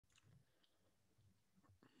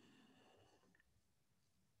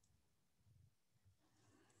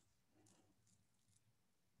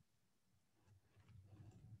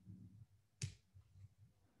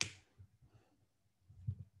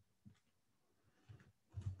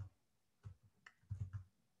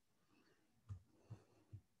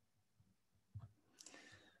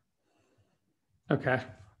Okay,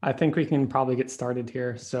 I think we can probably get started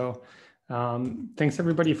here. So thanks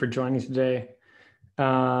everybody for joining today.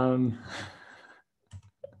 Thanks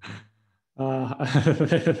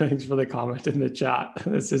for the comment in the chat.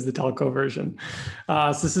 This is the telco version.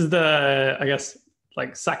 So this is the, I guess,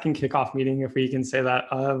 like second kickoff meeting, if we can say that,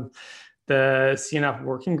 of the CNF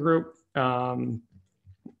working group. Notes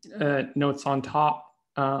on top.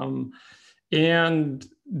 And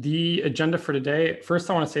the agenda for today, first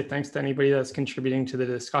I want to say thanks to anybody that's contributing to the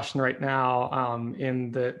discussion right now in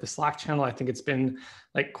the Slack channel. I think it's been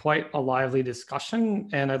like quite a lively discussion,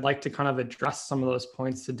 and I'd like to kind of address some of those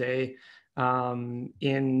points today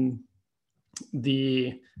in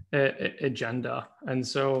the agenda. And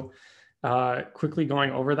so quickly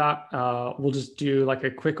going over that, we'll just do like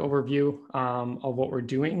a quick overview of what we're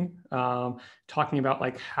doing, talking about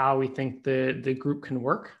like how we think the group can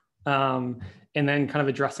work, and then kind of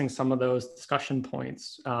addressing some of those discussion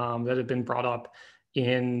points that have been brought up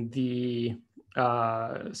in the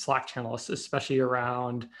Slack channel, especially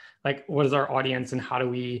around like what is our audience and how do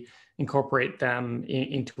we incorporate them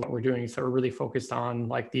into what we're doing. So we're really focused on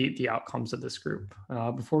like the outcomes of this group.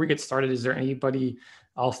 Before we get started, is there anybody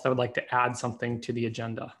else that would like to add something to the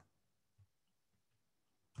agenda?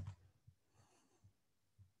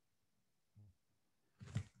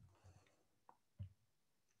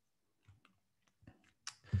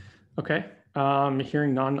 Okay,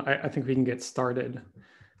 hearing none, I think we can get started.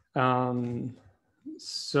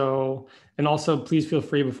 So, and also please feel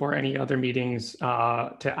free before any other meetings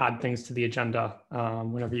to add things to the agenda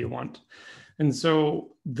whenever you want. And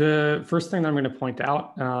so the first thing that I'm going to point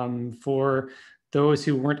out for those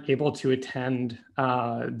who weren't able to attend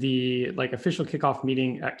the like official kickoff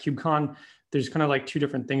meeting at KubeCon, there's kind of like two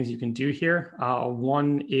different things you can do here.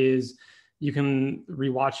 One is you can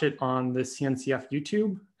rewatch it on the CNCF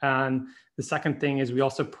YouTube. And the second thing is we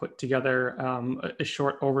also put together a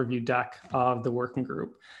short overview deck of the working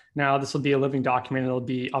group. Now, this will be a living document. It'll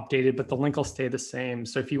be updated, but the link will stay the same.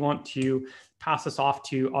 So if you want to pass this off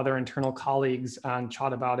to other internal colleagues and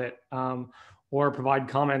chat about it, or provide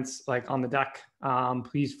comments like on the deck,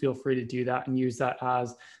 please feel free to do that and use that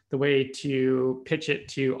as the way to pitch it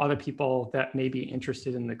to other people that may be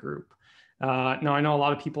interested in the group. Now, I know a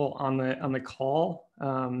lot of people on the call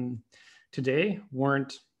today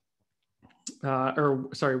weren't,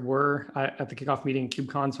 were at the kickoff meeting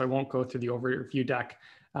KubeCon, so I won't go through the overview deck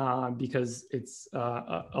because it's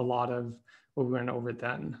a lot of what we went over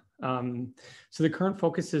then. So the current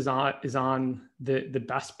focus is on the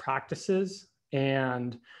best practices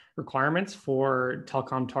and requirements for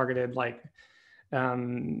telecom targeted like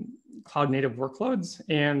cloud native workloads.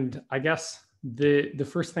 And I guess the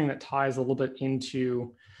first thing that ties a little bit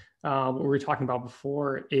into what we were talking about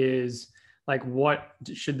before is like what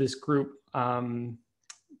should this group kind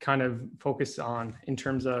of focus on in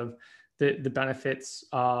terms of the benefits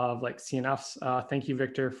of like CNFs. Thank you,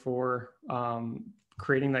 Victor, for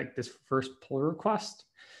creating like this first pull request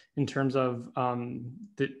in terms of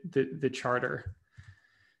the charter.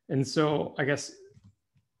 And so I guess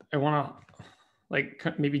I want to like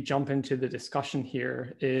maybe jump into the discussion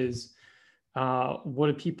here is what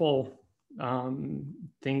do people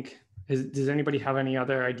think? Does anybody have any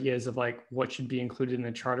other ideas of like what should be included in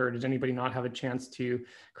the charter? Or did anybody not have a chance to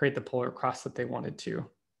create the pull request that they wanted to?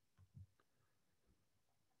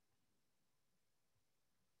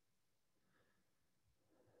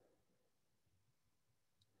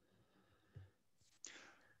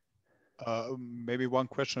 Maybe one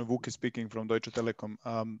question, Wookie speaking from Deutsche Telekom.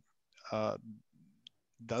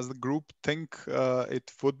 Does the group think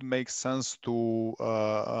it would make sense to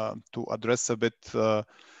address a bit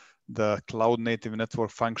the cloud native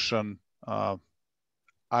network function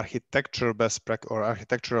architectural best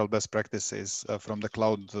practices from the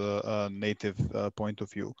cloud native point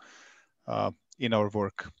of view in our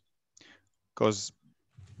work? Because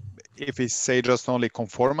if we say just only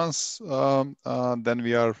conformance, then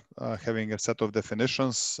we are having a set of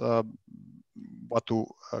definitions what to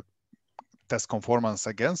test conformance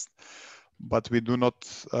against, but we do not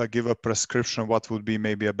give a prescription what would be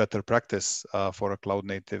maybe a better practice for a cloud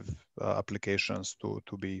native applications to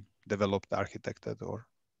be developed, architected, or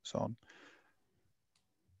so on.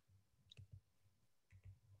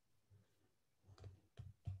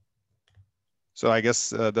 So I guess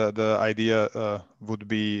the idea would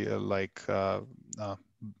be like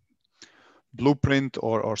blueprint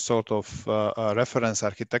or sort of a reference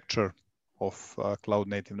architecture of cloud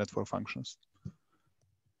native network functions. It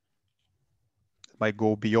might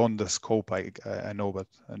go beyond the scope, I know, but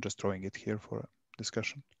I'm just throwing it here for a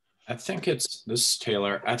discussion. I think this is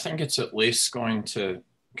Taylor. I think it's at least going to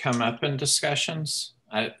come up in discussions.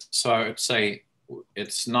 So I would say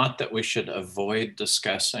it's not that we should avoid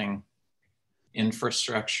discussing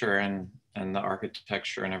infrastructure and the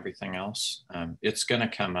architecture and everything else. It's going to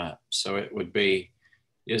come up. So it would be,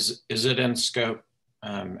 is it in scope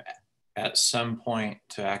at some point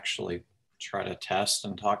to actually try to test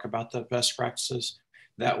and talk about the best practices?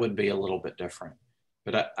 That would be a little bit different.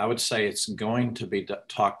 But I would say it's going to be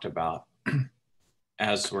talked about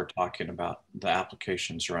as we're talking about the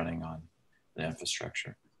applications running on the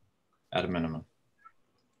infrastructure at a minimum.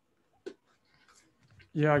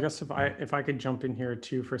 Yeah, I guess if I could jump in here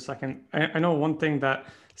too for a second. I know one thing that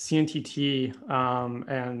CNTT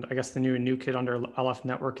and I guess the new kit under LF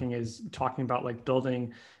networking is talking about, like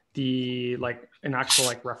building the an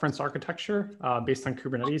actual reference architecture based on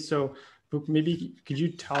Kubernetes. So maybe could you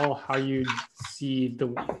tell how you see the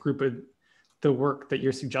work that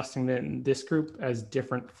you're suggesting in this group as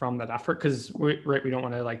different from that effort? Because we don't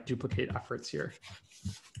want to duplicate efforts here.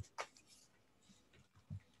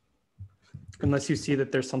 Unless you see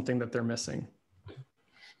that there's something that they're missing.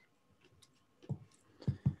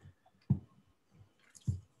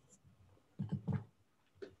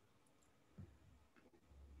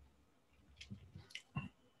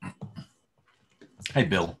 Hey,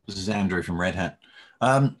 Bill, this is Andrew from Red Hat.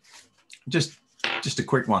 Just a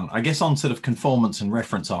quick one. I guess on sort of conformance and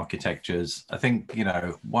reference architectures, I think,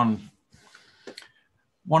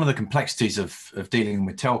 one of the complexities of dealing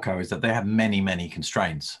with telco is that they have many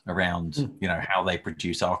constraints around, how they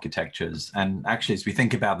produce architectures. And actually, as we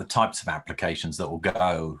think about the types of applications that will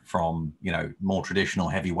go from, more traditional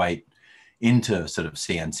heavyweight into sort of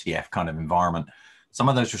CNCF kind of environment, some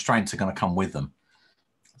of those restraints are going to come with them.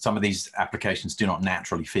 Some of these applications do not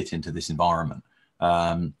naturally fit into this environment.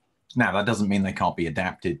 Now, that doesn't mean they can't be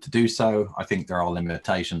adapted to do so. I think there are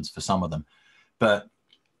limitations for some of them. But,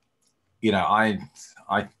 I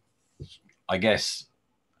guess,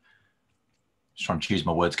 just trying to choose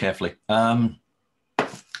my words carefully,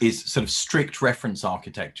 is sort of strict reference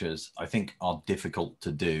architectures, I think, are difficult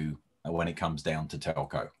to do when it comes down to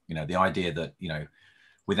telco. The idea that,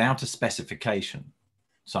 without a specification,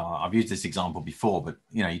 so I've used this example before, but,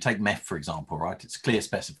 you take MEF, for example, right? It's clear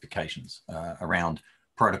specifications around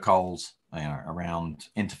protocols, around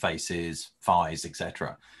interfaces, PHYs,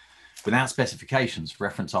 etc. Without specifications,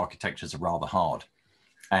 reference architectures are rather hard.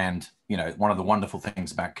 And, one of the wonderful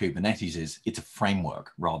things about Kubernetes is it's a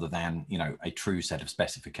framework rather than, a true set of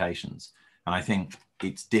specifications. And I think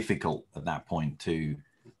it's difficult at that point to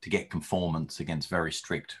get conformance against very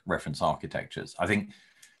strict reference architectures. I think,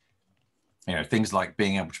 things like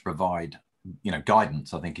being able to provide,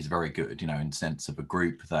 guidance, I think is very good, in the sense of a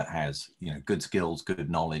group that has, good skills, good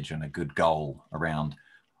knowledge, and a good goal around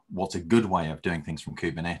what's a good way of doing things from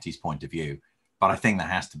Kubernetes point of view. But I think that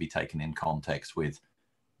has to be taken in context with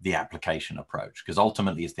the application approach, because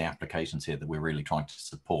ultimately it's the applications here that we're really trying to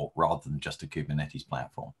support rather than just a Kubernetes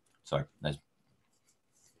platform. So there's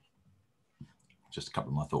just a couple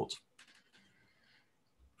of my thoughts.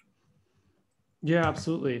 Yeah,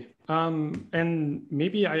 absolutely. And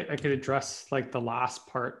maybe I could address the last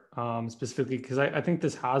part specifically, because I think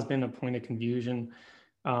this has been a point of confusion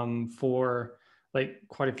for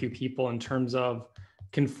quite a few people in terms of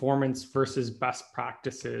conformance versus best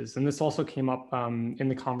practices. And this also came up in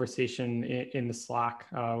the conversation in the Slack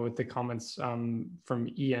with the comments from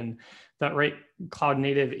Ian, that cloud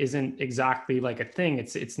native isn't exactly a thing.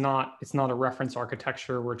 It's not a reference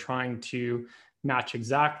architecture we're trying to match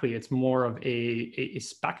exactly. It's more of a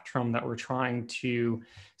spectrum that we're trying to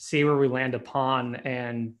say where we land upon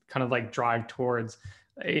and kind of drive towards,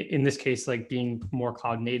 in this case, being more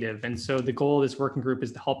cloud native. And so the goal of this working group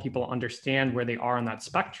is to help people understand where they are on that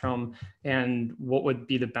spectrum and what would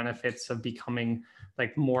be the benefits of becoming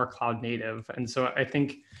more cloud native. And so I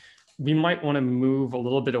think we might want to move a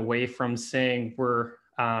little bit away from saying we're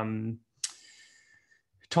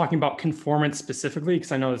talking about conformance specifically,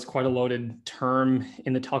 because I know it's quite a loaded term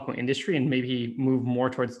in the telco industry, and maybe move more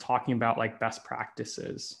towards talking about best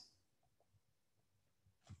practices.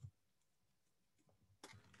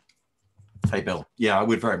 Hey, Bill. Yeah, I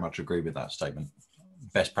would very much agree with that statement.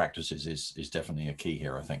 Best practices is definitely a key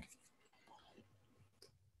here, I think.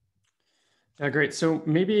 Yeah, great. So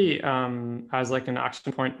maybe as an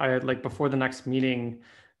action point, I had before the next meeting,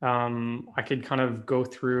 I could kind of go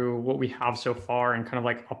through what we have so far and kind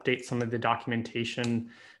of update some of the documentation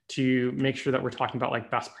to make sure that we're talking about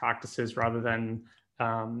best practices rather than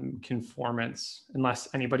conformance, unless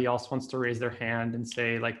anybody else wants to raise their hand and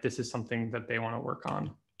say this is something that they want to work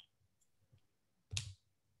on.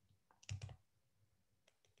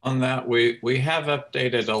 On that, we have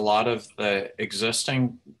updated a lot of the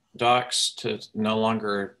existing docs to no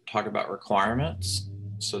longer talk about requirements.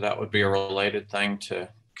 So that would be a related thing to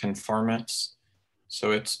conformance.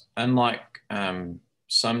 So it's unlike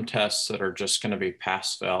some tests that are just going to be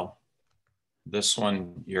pass-fail. This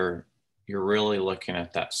one, you're really looking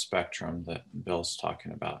at that spectrum that Bill's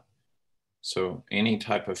talking about. So any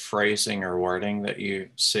type of phrasing or wording that you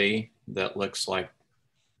see that looks like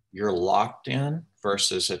you're locked in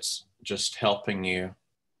versus it's just helping you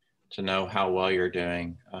to know how well you're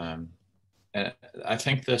doing. And I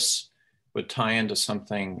think this would tie into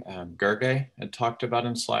something Gerge had talked about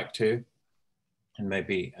in Slack too, and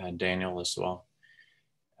maybe Daniel as well.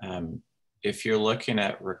 If you're looking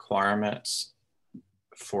at requirements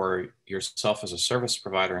for yourself as a service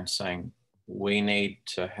provider and saying, we need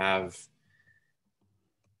to have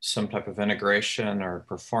some type of integration or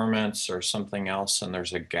performance or something else, and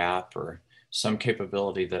there's a gap or some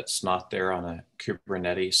capability that's not there on a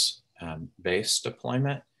Kubernetes based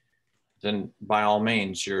deployment, then by all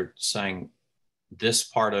means, you're saying this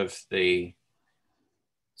part of the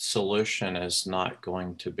solution is not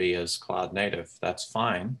going to be as cloud native. That's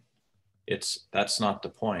fine. That's not the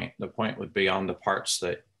point. The point would be on the parts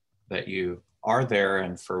that you are there,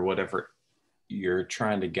 and for whatever you're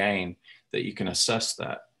trying to gain, that you can assess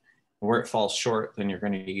that. Where it falls short, then you're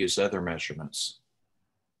going to use other measurements.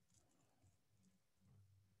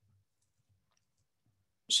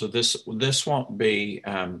 So this won't be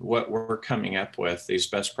what we're coming up with. These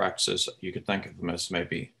best practices, you could think of them as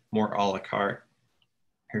maybe more a la carte.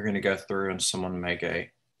 You're going to go through and someone may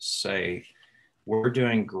say, we're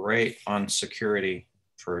doing great on security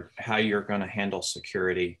for how you're going to handle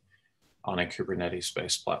security on a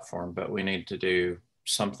Kubernetes-based platform, but we need to do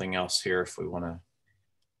something else here if we want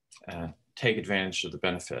to take advantage of the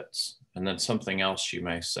benefits. And then something else you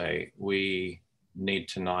may say, we need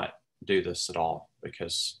to not do this at all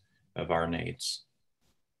because of our needs.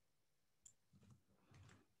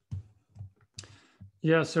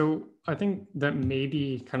 Yeah, so I think that may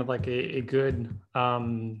be kind of like a good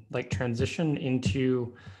like transition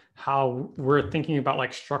into how we're thinking about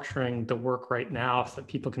like structuring the work right now so that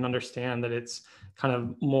people can understand that it's kind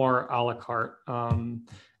of more a la carte.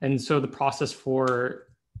 And so the process for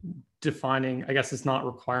defining, I guess it's not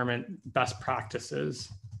requirement, best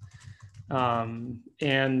practices.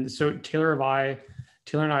 And so Taylor and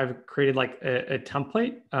I have created like a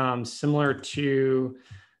template similar to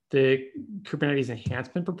the Kubernetes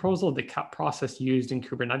enhancement proposal, the CAP process used in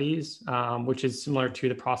Kubernetes, which is similar to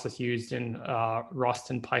the process used in Rust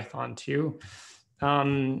and Python too.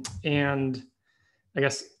 And I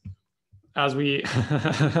guess as we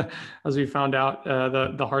as we found out,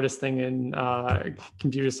 the hardest thing in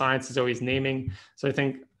computer science is always naming. So I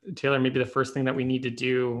think, Taylor, maybe the first thing that we need to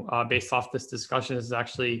do based off this discussion is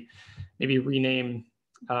actually maybe rename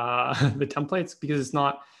the templates, because it's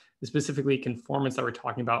not specifically conformance that we're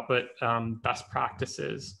talking about, but best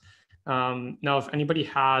practices. Now, if anybody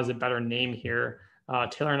has a better name here,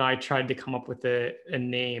 Taylor and I tried to come up with a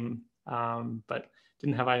name, but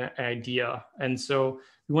didn't have an idea. And so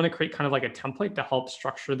we want to create kind of like a template to help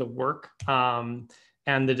structure the work and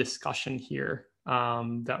the discussion here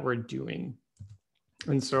that we're doing.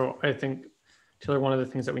 And so I think, Taylor, one of the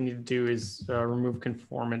things that we need to do is remove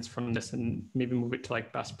conformance from this and maybe move it to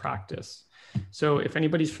like best practice. So if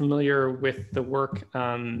anybody's familiar with the work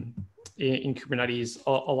in Kubernetes,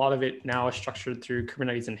 a lot of it now is structured through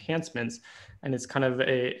Kubernetes enhancements, and it's kind of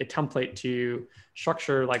a template to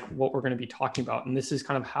structure like what we're going to be talking about. And this is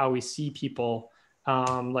kind of how we see people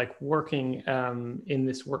like working in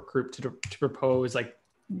this work group to propose like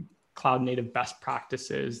cloud native best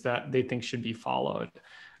practices that they think should be followed.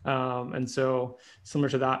 And so similar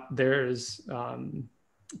to that, there's kind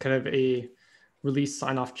of a release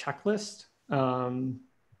sign-off checklist,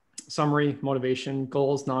 summary, motivation,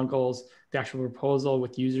 goals, non-goals, the actual proposal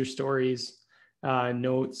with user stories,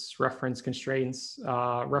 notes, reference constraints,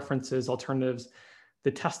 references, alternatives,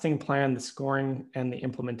 the testing plan, the scoring, and the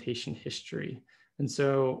implementation history. And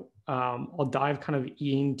so I'll dive kind of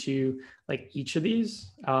into like each of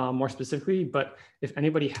these more specifically, but if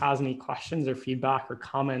anybody has any questions or feedback or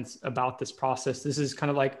comments about this process, this is kind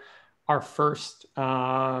of like our first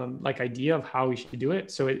like idea of how we should do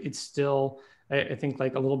it. So it's still, I think,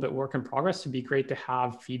 like a little bit work in progress. It'd be great to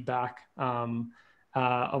have feedback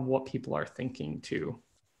of what people are thinking too.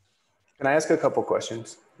 Can I ask a couple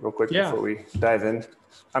questions real quick before we dive in?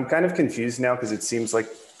 I'm kind of confused now because it seems like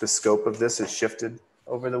the scope of this has shifted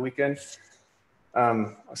over the weekend.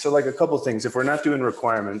 So like a couple of things, if we're not doing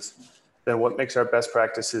requirements, then what makes our best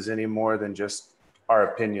practices any more than just our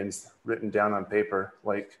opinions written down on paper?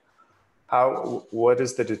 Like what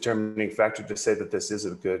is the determining factor to say that this is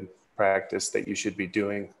a good practice that you should be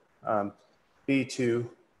doing? B2,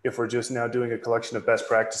 if we're just now doing a collection of best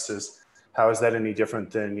practices, how is that any different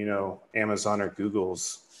than, you know, Amazon or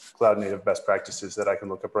Google's cloud native best practices that I can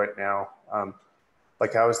look up right now?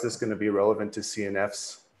 Like, how is this going to be relevant to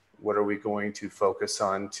CNFs? What are we going to focus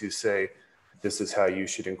on to say, this is how you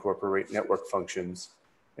should incorporate network functions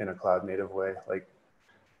in a cloud native way? Like,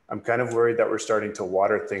 I'm kind of worried that we're starting to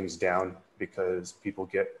water things down because people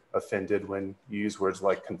get offended when you use words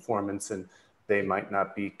like conformance, and they might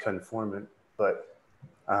not be conformant, but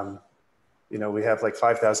you know, we have like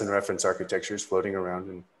 5,000 reference architectures floating around,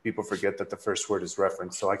 and people forget that the first word is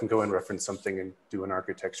reference. So I can go and reference something and do an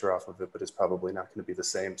architecture off of it, but it's probably not going to be the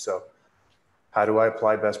same. So how do I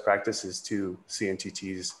apply best practices to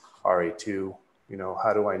CNTT's RA2? You know,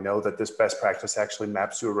 how do I know that this best practice actually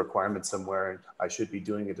maps to a requirement somewhere and I should be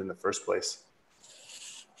doing it in the first place?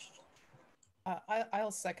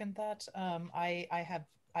 I'll second that.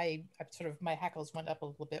 I sort of, my hackles went up a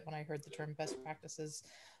little bit when I heard the term best practices,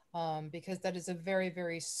 because that is a very,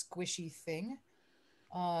 very squishy thing.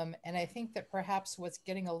 And I think that perhaps what's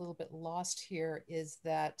getting a little bit lost here is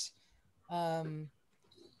that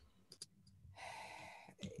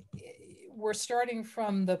we're starting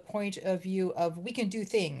from the point of view of we can do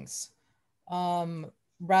things,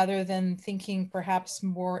 rather than thinking perhaps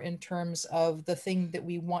more in terms of the thing that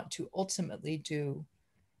we want to ultimately do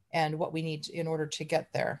and what we need in order to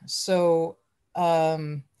get there. So,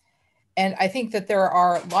 and I think that there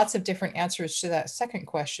are lots of different answers to that second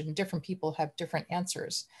question. Different people have different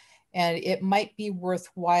answers, and it might be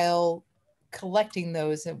worthwhile collecting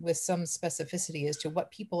those with some specificity as to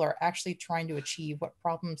what people are actually trying to achieve, what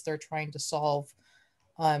problems they're trying to solve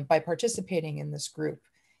by participating in this group.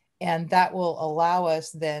 And that will allow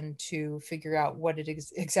us then to figure out what it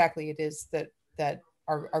is exactly it is that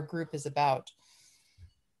our group is about.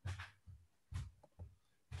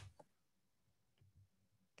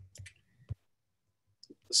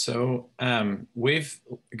 So we've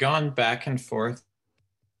gone back and forth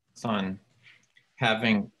on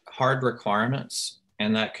having hard requirements,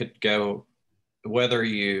 and that could go whether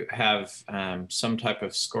you have some type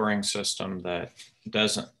of scoring system that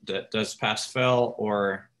does pass fail,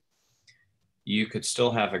 or you could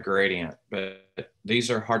still have a gradient, but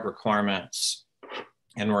these are hard requirements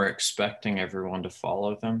and we're expecting everyone to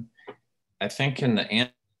follow them. I think in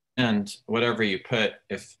the end, whatever you put,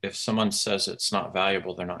 if someone says it's not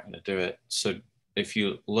valuable, they're not going to do it. So if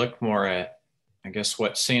you look more at, I guess,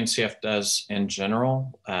 what CNCF does in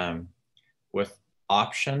general with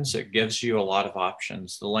options, it gives you a lot of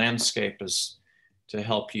options. The landscape is to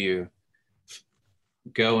help you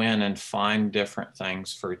go in and find different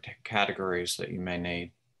things for categories that you may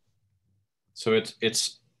need. So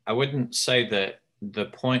it's I wouldn't say that the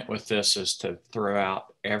point with this is to throw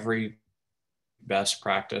out every best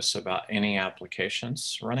practice about any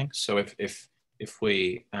applications running. So if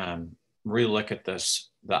we relook at this,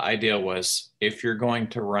 the idea was, if you're going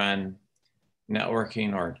to run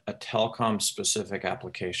networking or a telecom specific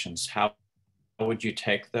applications, how would you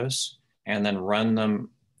take those and then run them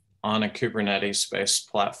on a Kubernetes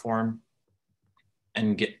based platform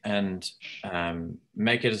and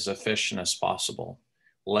make it as efficient as possible,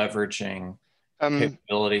 leveraging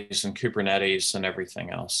capabilities in Kubernetes and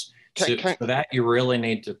everything else. For that, you really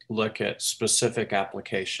need to look at specific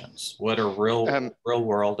applications. What are real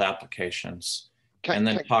world applications? And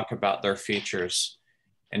then talk about their features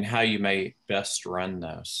and how you may best run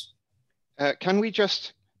those. Can we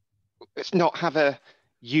just not have a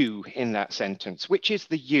you in that sentence? Which is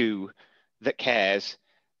the you that cares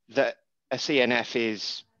that a CNF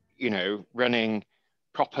is, you know, running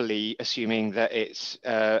properly, assuming that it's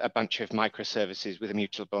a bunch of microservices with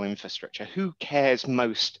immutable infrastructure? Who cares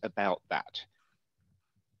most about that?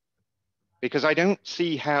 Because I don't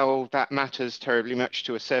see how that matters terribly much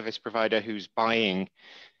to a service provider who's buying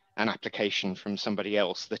an application from somebody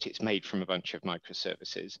else, that it's made from a bunch of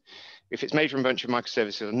microservices. If it's made from a bunch of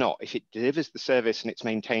microservices or not, if it delivers the service and it's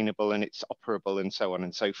maintainable and it's operable and so on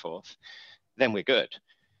and so forth, then we're good.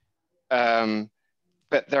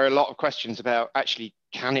 But there are a lot of questions about, actually,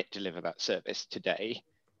 can it deliver that service today?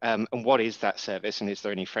 And what is that service? And is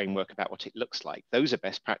there any framework about what it looks like? Those are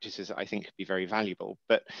best practices that I think could be very valuable.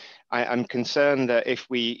 But I'm concerned that if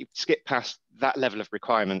we skip past that level of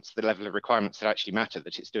requirements, the level of requirements that actually matter,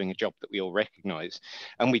 that it's doing a job that we all recognize,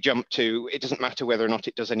 and we jump to, it doesn't matter whether or not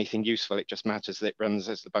it does anything useful, it just matters that it runs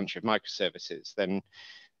as a bunch of microservices, then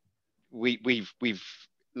we've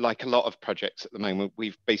like a lot of projects at the moment,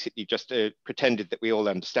 we've basically just pretended that we all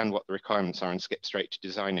understand what the requirements are and skip straight to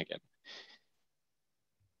design again.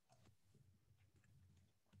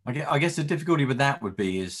 I guess the difficulty with that would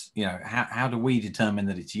be is, you know, how do we determine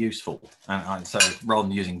that it's useful? And so rather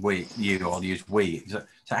than using I'll use we. So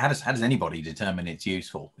how does anybody determine it's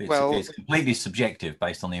useful? It's completely subjective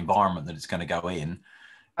based on the environment that it's going to go in.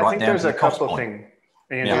 I think there's a couple things,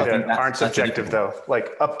 Andrew, that aren't subjective though,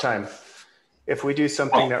 like uptime. If we do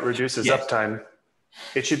something that reduces uptime,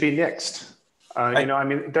 it should be nixed. You know, I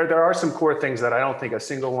mean, there are some core things that I don't think a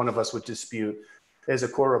single one of us would dispute as a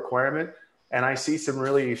core requirement. And I see some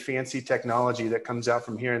really fancy technology that comes out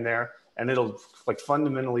from here and there, and it'll like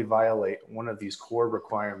fundamentally violate one of these core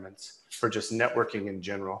requirements for just networking in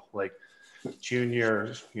general, like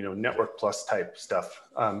junior, you know, network plus type stuff.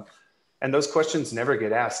 And those questions never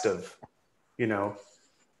get asked of, you know,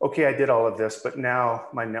 okay, I did all of this, but now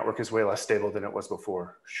my network is way less stable than it was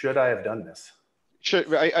before. Should I have done this? Sure,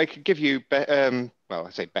 I could give you, well, I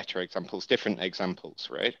say better examples, different examples,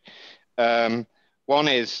 right? One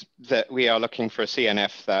is that we are looking for a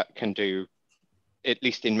CNF that can do, at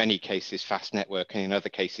least in many cases, fast networking. In other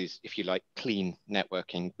cases, if you like, clean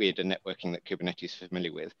networking, weirder networking that Kubernetes is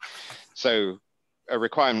familiar with. So a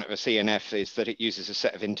requirement of a CNF is that it uses a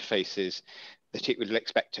set of interfaces that it would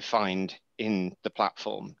expect to find in the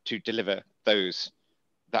platform to deliver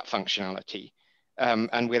that functionality.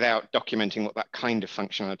 And without documenting what that kind of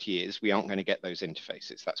functionality is, we aren't going to get those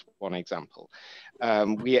interfaces. That's one example.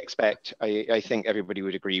 We expect, I think everybody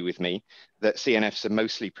would agree with me, that CNFs are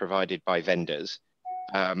mostly provided by vendors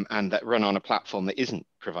and that run on a platform that isn't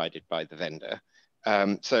provided by the vendor.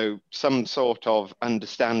 So some sort of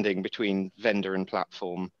understanding between vendor and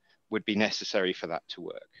platform would be necessary for that to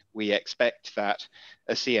work. We expect that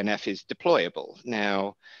a CNF is deployable.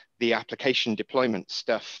 Now, the application deployment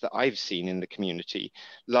stuff that I've seen in the community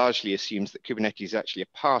largely assumes that Kubernetes is actually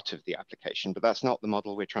a part of the application, but that's not the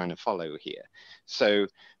model we're trying to follow here. So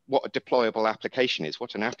what a deployable application is,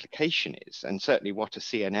 what an application is, and certainly what a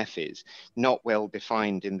CNF is, not well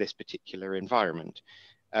defined in this particular environment.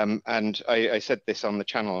 And I said this on the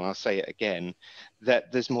channel, and I'll say it again,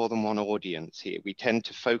 that there's more than one audience here. We tend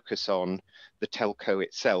to focus on the telco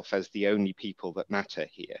itself as the only people that matter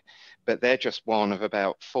here, but they're just one of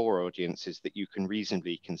about 4 audiences that you can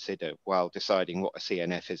reasonably consider while deciding what a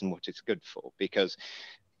CNF is and what it's good for. Because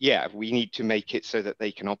yeah, we need to make it so that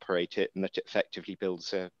they can operate it and that it effectively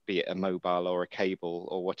builds be it a mobile or a cable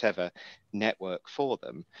or whatever network for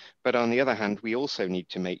them. But on the other hand, we also need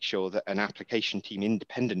to make sure that an application team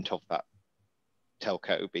independent of that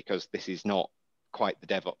telco, because this is not quite the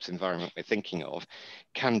DevOps environment we're thinking of,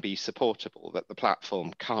 can be supportable, that the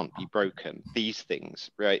platform can't be broken. These things,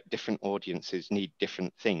 right? Different audiences need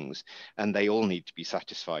different things, and they all need to be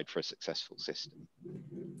satisfied for a successful system.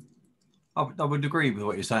 I would agree with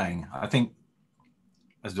what you're saying. I think,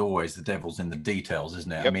 as always, the devil's in the details,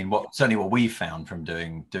 isn't it? Yep. I mean, certainly what we've found from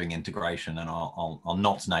doing integration, and I'll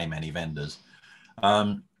not name any vendors,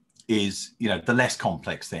 is, you know, the less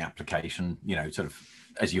complex the application, you know, sort of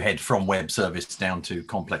as you head from web service down to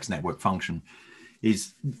complex network function,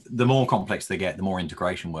 is the more complex they get, the more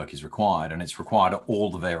integration work is required, and it's required at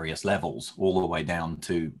all the various levels, all the way down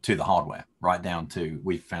to the hardware, right down to,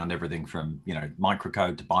 we've found everything from, you know,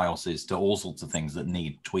 microcode to BIOSes to all sorts of things that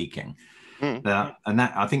need tweaking. And that,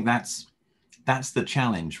 I think that's the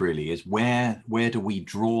challenge really, is where do we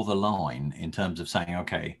draw the line in terms of saying,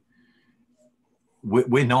 okay,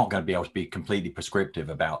 we're not going to be able to be completely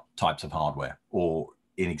prescriptive about types of hardware or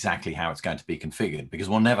in exactly how it's going to be configured, because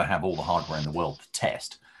we'll never have all the hardware in the world to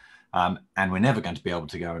test. And we're never going to be able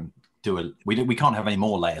to go and do we can't have any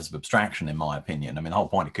more layers of abstraction, in my opinion. I mean, the whole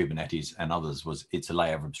point of Kubernetes and others was it's a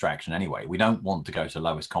layer of abstraction anyway. We don't want to go to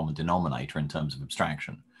lowest common denominator in terms of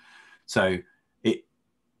abstraction. So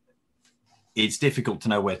it's difficult to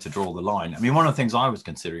know where to draw the line. I mean, one of the things I was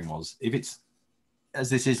considering was, if it's, as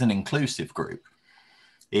this is an inclusive group,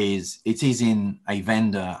 it is in a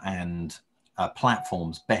vendor and a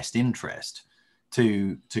platform's best interest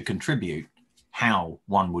to contribute how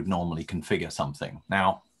one would normally configure something.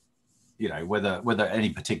 Now, you know, whether any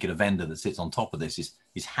particular vendor that sits on top of this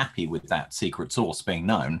is happy with that secret source being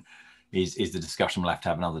known is the discussion we'll have to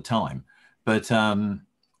have another time. But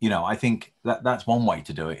you know, I think that's one way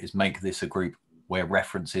to do it, is make this a group where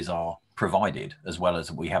references are provided, as well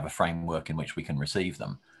as we have a framework in which we can receive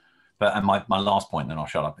them. And my last point, then I'll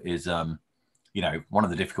shut up, is, you know, one of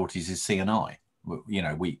the difficulties is CNI. You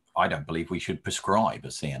know, I don't believe we should prescribe a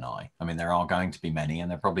CNI. I mean, there are going to be many, and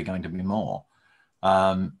there are probably going to be more,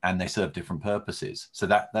 and they serve different purposes. So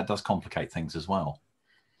that does complicate things as well.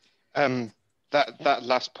 That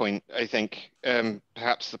last point, I think,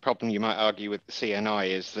 perhaps the problem you might argue with the CNI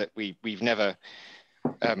is that we've never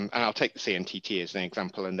and I'll take the CNTT as an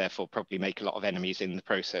example and therefore probably make a lot of enemies in the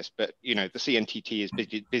process. But, you know, the CNTT is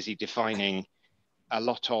busy defining a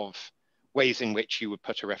lot of ways in which you would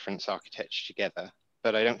put a reference architecture together,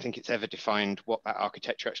 but I don't think it's ever defined what that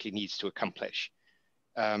architecture actually needs to accomplish.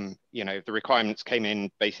 You know, the requirements came in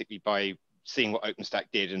basically by seeing what OpenStack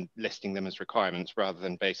did and listing them as requirements rather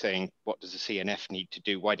than by saying, what does a CNF need to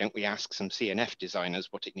do? Why don't we ask some CNF designers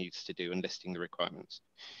what it needs to do and listing the requirements?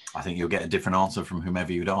 I think you'll get a different answer from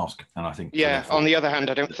whomever you'd ask. And I think, yeah, on the other hand,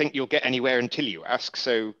 I don't think you'll get anywhere until you ask.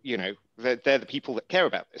 So, you know, they're the people that care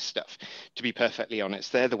about this stuff, to be perfectly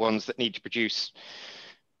honest. They're the ones that need to produce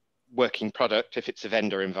working product if it's a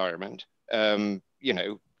vendor environment. You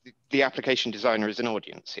know, the application designer is an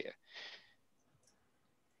audience here.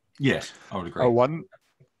 Yes, I would agree.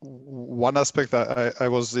 One aspect I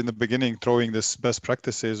was in the beginning throwing this best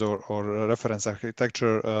practices or reference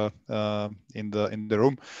architecture in the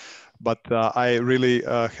room, but I really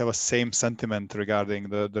have a same sentiment regarding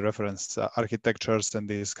the reference architectures and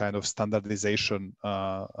this kind of standardization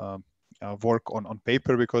work on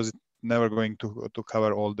paper, because it's never going to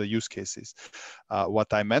cover all the use cases.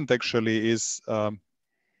 What I meant actually is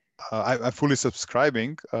I'm fully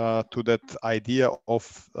subscribing to that idea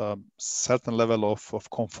of certain level of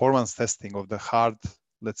conformance testing of the hard,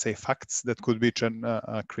 let's say, facts that could be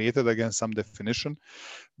created against some definition,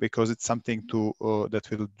 because it's something that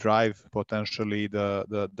will drive potentially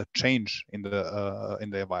the change in the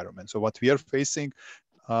environment. So what we are facing,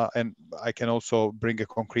 and I can also bring a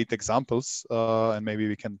concrete examples, and maybe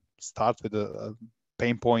we can start with the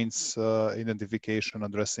pain points identification,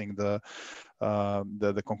 addressing the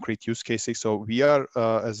concrete use cases. So we are,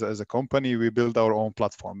 as a company, we build our own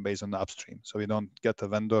platform based on the upstream. So we don't get a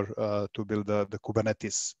vendor to build the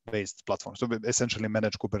Kubernetes-based platform. So we essentially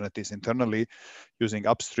manage Kubernetes internally using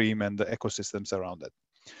upstream and the ecosystems around it.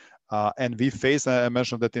 And we face, I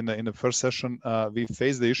mentioned that in the first session, we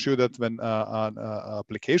face the issue that when an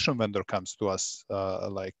application vendor comes to us,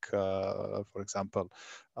 like, for example,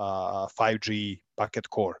 5G packet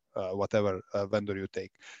core, whatever vendor you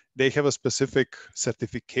take, they have a specific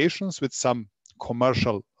certifications with some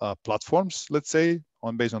commercial platforms, let's say,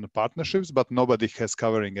 based on the partnerships, but nobody has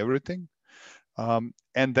covering everything. And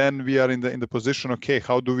then we are in the position, okay,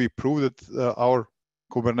 how do we prove that our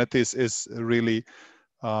Kubernetes is really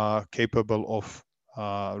capable of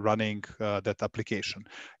running that application?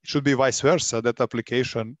 It should be vice versa. That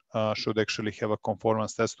application should actually have a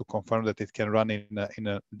conformance test to confirm that it can run in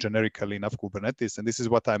a generically enough Kubernetes. And this is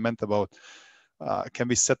what I meant about, can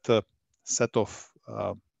we set a set of,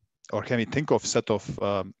 or can we think of set of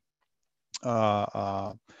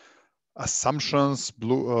assumptions,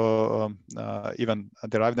 even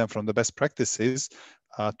derive them from the best practices,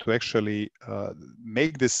 to actually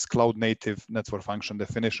make this cloud native network function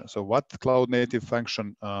definition. So what cloud native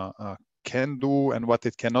function can do and what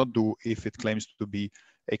it cannot do if it claims to be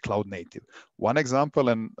a cloud native. One example,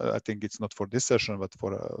 and I think it's not for this session, but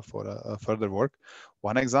for further work.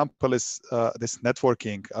 One example is this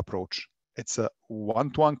networking approach. It's a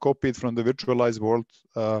one-to-one copied from the virtualized world.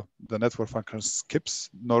 The network function skips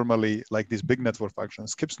normally, like this big network function,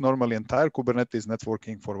 skips normally entire Kubernetes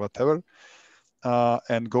networking for whatever,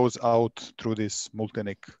 and goes out through this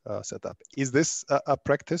multi-NIC setup. Is this a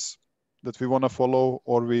practice that we want to follow,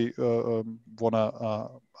 or we want to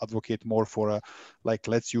advocate more for like,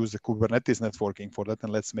 let's use the Kubernetes networking for that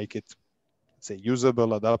and let's make it, say,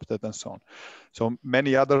 usable, adapted, and so on. So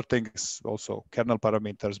many other things, also kernel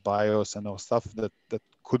parameters, BIOS, and all stuff that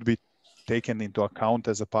could be taken into account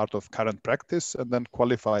as a part of current practice and then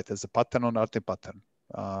qualified as a pattern on RT pattern,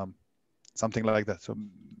 something like that. So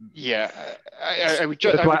yeah, I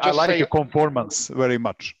like the conformance very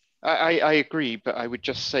much. I agree, but I would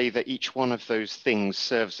just say that each one of those things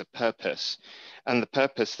serves a purpose, and the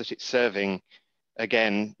purpose that it's serving,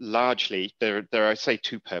 again, largely, there are, say,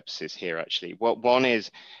 two purposes here, actually. One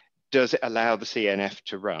is, does it allow the CNF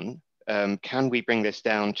to run? Can we bring this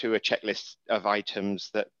down to a checklist of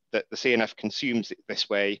items that the CNF consumes it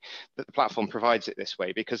this way, that the platform provides it this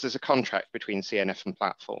way? Because there's a contract between CNF and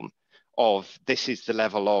platform of, this is the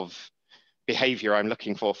level of behavior I'm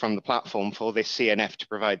looking for from the platform for this CNF to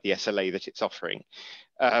provide the SLA that it's offering.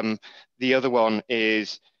 The other one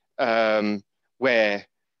is where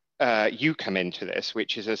you come into this,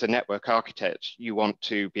 which is, as a network architect, you want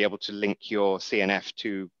to be able to link your CNF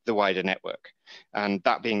to the wider network. And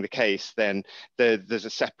that being the case, then there's a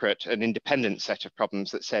separate and independent set of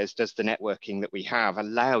problems that says, does the networking that we have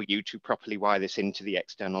allow you to properly wire this into the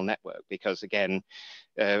external network? Because again,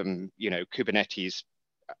 you know, Kubernetes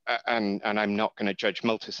and I'm not going to judge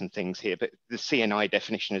Multis and things here, but the CNI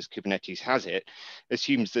definition as Kubernetes has it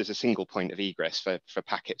assumes there's a single point of egress for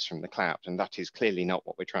packets from the cloud. And that is clearly not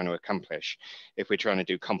what we're trying to accomplish if we're trying to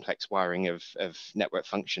do complex wiring of network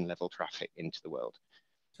function level traffic into the world.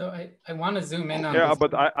 So I want to zoom in on yeah, this.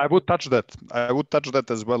 but I would touch that. I would touch that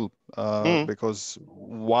as well, because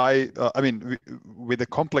why? I mean, with a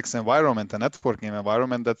complex environment, a networking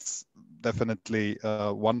environment, that's definitely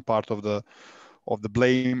one part of the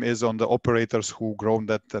blame is on the operators who grown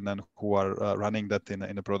that and then who are running that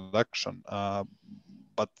in a production.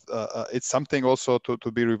 But it's something also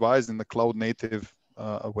to be revised in the cloud native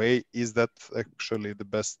way. Is that actually the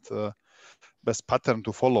best pattern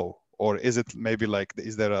to follow? Or is it maybe like,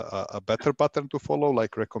 is there a better pattern to follow,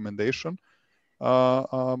 like recommendation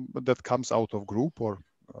that comes out of group or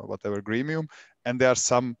whatever gremium? And there are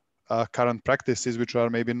some current practices which are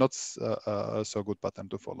maybe not so good pattern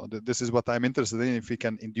to follow. This is what I'm interested in, if we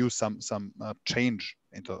can induce some change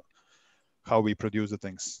into how we produce the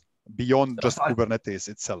things beyond just Kubernetes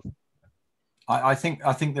itself. I think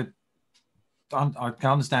that I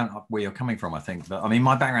can understand where you're coming from, I think. But I mean,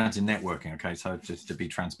 my background's in networking, okay? So just to be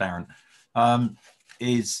transparent,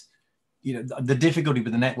 is, you know, the difficulty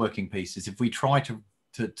with the networking piece is if we try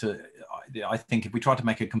I think if we try to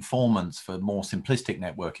make a conformance for more simplistic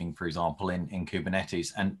networking, for example, in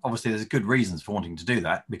Kubernetes, and obviously there's good reasons for wanting to do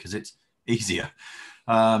that because it's easier,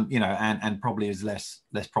 you know, and probably is less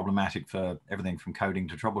problematic for everything from coding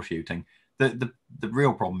to troubleshooting. The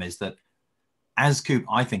real problem is that as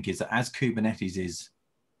Kubernetes is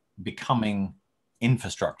becoming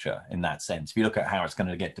infrastructure in that sense, if you look at how it's going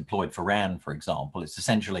to get deployed for RAN, for example, it's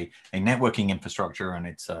essentially a networking infrastructure, and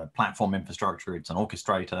it's a platform infrastructure, it's an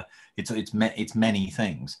orchestrator, it's many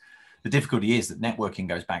things. The difficulty is that networking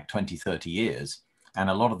goes back 20, 30 years, and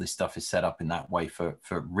a lot of this stuff is set up in that way for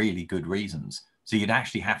really good reasons. So you'd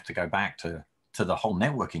actually have to go back to the whole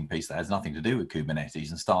networking piece that has nothing to do with Kubernetes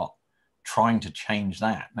and start trying to change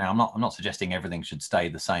that. Now, I'm not suggesting everything should stay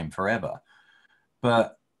the same forever,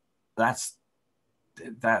 but that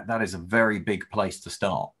is a very big place to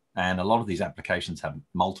start. And a lot of these applications have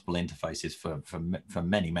multiple interfaces for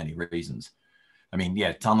many reasons. I mean,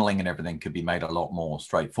 yeah, tunneling and everything could be made a lot more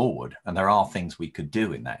straightforward. And there are things we could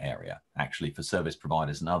do in that area, actually, for service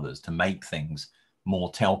providers and others to make things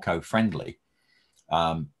more telco friendly,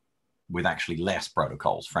 with actually less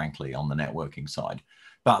protocols, frankly, on the networking side.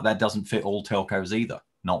 But that doesn't fit all telcos either.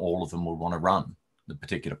 Not all of them will want to run the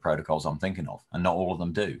particular protocols I'm thinking of, and not all of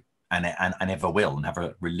them do, and ever will, and have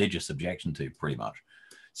a religious objection to, pretty much.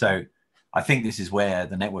 So I think this is where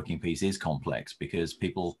the networking piece is complex, because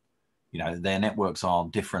people, you know, their networks are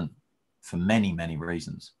different for many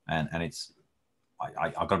reasons, and it's,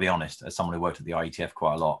 I've got to be honest, as someone who worked at the IETF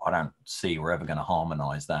quite a lot, I don't see we're ever going to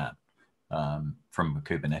harmonize that from a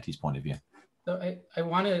Kubernetes point of view. So I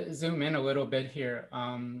want to zoom in a little bit here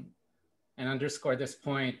and underscore this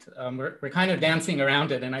point. We're kind of dancing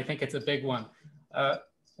around it, and I think it's a big one.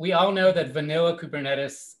 We all know that vanilla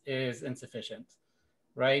Kubernetes is insufficient,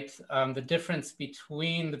 right? The difference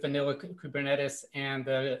between the vanilla Kubernetes and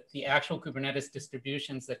the actual Kubernetes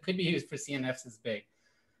distributions that could be used for CNFs is big.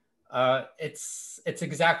 It's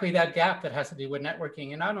exactly that gap that has to do with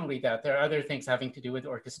networking. And not only that, there are other things having to do with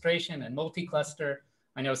orchestration and multi-cluster.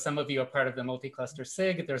 I know some of you are part of the multi-cluster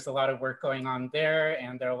SIG. There's a lot of work going on there,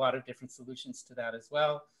 and there are a lot of different solutions to that as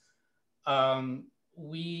well.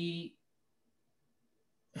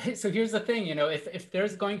 So here's the thing, you know, if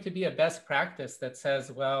there's going to be a best practice that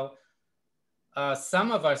says, well,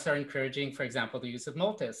 some of us are encouraging, for example, the use of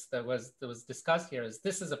Multis that was discussed here, is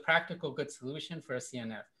this is a practical good solution for a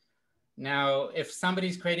CNF. Now, if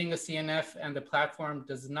somebody's creating a CNF and the platform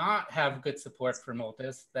does not have good support for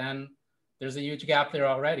Multis, then there's a huge gap there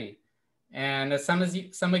already. And as some of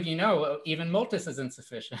you know, even Multis is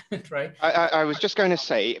insufficient, right? I was just going to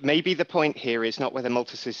say, maybe the point here is not whether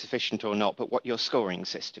Multis is sufficient or not, but what your scoring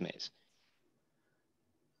system is.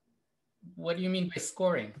 What do you mean by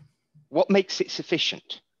scoring? What makes it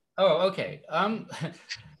sufficient? Oh, okay.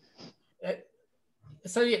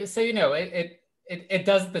 So you know, it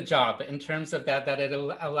does the job in terms of that it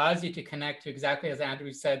allows you to connect to, exactly as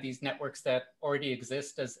Andrew said, these networks that already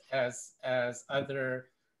exist as other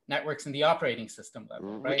networks in the operating system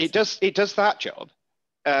level, right? It does that job.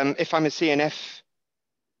 If I'm a CNF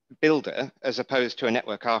builder as opposed to a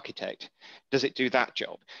network architect, does it do that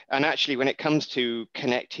job? And actually, when it comes to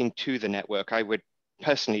connecting to the network, I would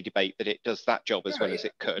personally debate that it does that job as well as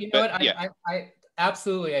it could. You know what? Yeah. I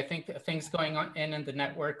absolutely. I think things going on in the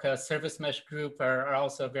network service mesh group are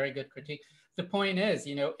also a very good critique. The point is,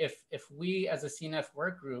 you know, if we as a CNF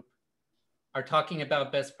work group are talking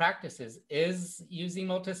about best practices. Is using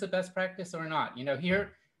Multis a best practice or not? You know,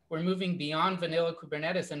 here we're moving beyond vanilla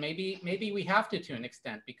Kubernetes, and maybe we have to an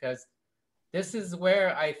extent, because this is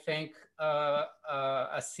where I think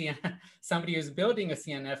somebody who's building a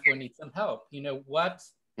CNF will need some help. You know, what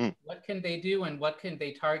can they do and what can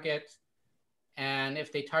they target? And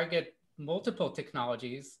if they target multiple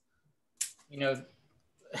technologies, you know,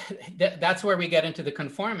 that's where we get into the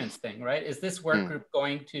conformance thing, right? Is this work group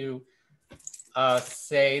going to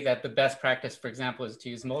say that the best practice, for example, is to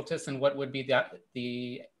use Multis, and what would be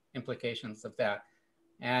the implications of that?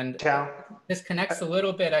 And this connects a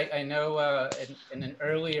little bit. I know in an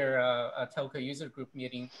earlier telco user group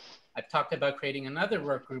meeting, I've talked about creating another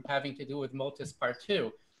work group having to do with Multis Part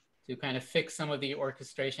 2 to kind of fix some of the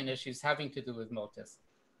orchestration issues having to do with Multis.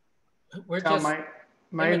 We're just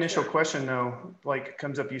my initial question though, like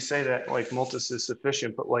comes up, you say that like Multis is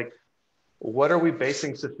sufficient, but like, what are we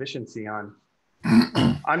basing sufficiency on?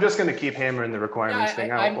 I'm just going to keep hammering the requirements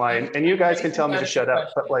thing out, and you guys can tell me to shut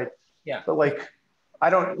up, but like, I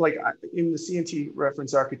don't like in the CNT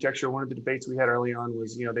reference architecture, one of the debates we had early on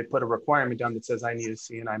was, you know, they put a requirement down that says I need a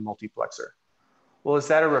CNI multiplexer. Well, is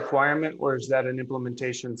that a requirement or is that an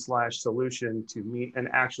implementation / solution to meet an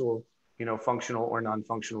actual, you know, functional or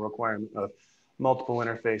non-functional requirement of multiple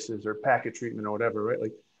interfaces or packet treatment or whatever, right?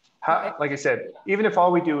 Like, how, like I said, even if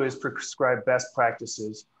all we do is prescribe best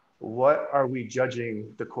practices, what are we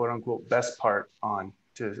judging the quote unquote best part on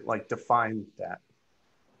to like define that?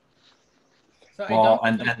 So well,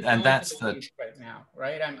 I don't and that's the right now,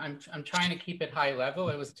 right? I'm trying to keep it high level.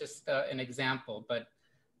 It was just an example, but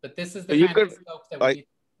this is the kind of scope that we need to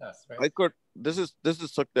discuss, right? I could. This is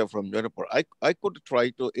Sukhdev from Juniper. I could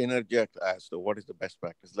try to interject as to what is the best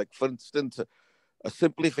practice. Like for instance, a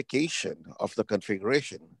simplification of the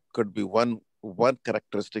configuration could be one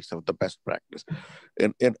characteristics of the best practice.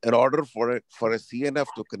 In order for a CNF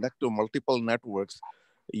to connect to multiple networks,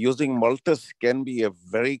 using Multis can be a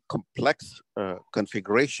very complex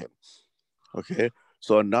configuration. Okay,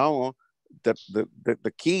 so now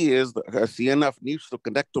the key is that a CNF needs to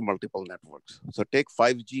connect to multiple networks. So take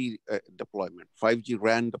 5G deployment, 5G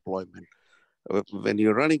RAN deployment. When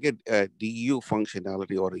you're running a DU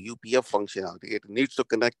functionality or a UPF functionality, it needs to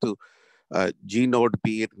connect to G-Node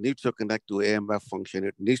B, it needs to connect to AMF function,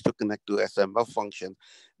 it needs to connect to SMF function.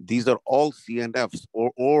 These are all CNFs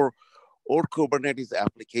or Kubernetes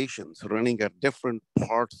applications running at different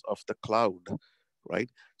parts of the cloud, right?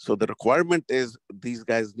 So the requirement is these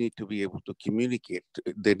guys need to be able to communicate.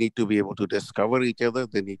 They need to be able to discover each other.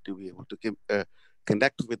 They need to be able to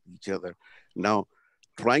connect with each other. Now,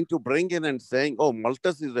 trying to bring in and saying, oh,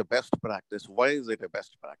 Multis is a best practice. Why is it a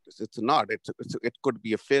best practice? It's not. It could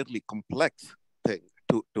be a fairly complex thing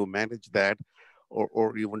to manage that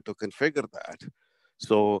or even to configure that.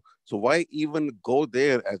 So why even go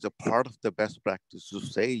there as a part of the best practice to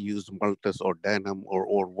say use Multis or Denim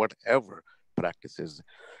or whatever practices?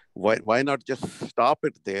 Why not just stop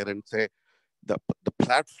it there and say the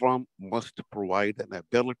platform must provide an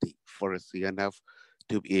ability for a CNF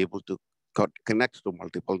to be able to connect to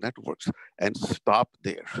multiple networks and stop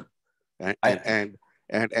there. And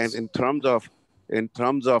in terms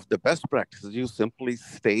of the best practices, you simply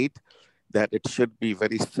state that it should be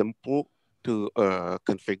very simple to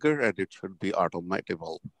configure and it should be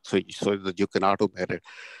automatable, so that you can automate it.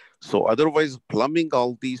 So otherwise, plumbing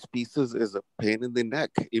all these pieces is a pain in the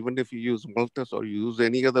neck. Even if you use Multis or you use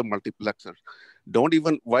any other multiplexers,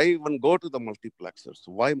 why even go to the multiplexers?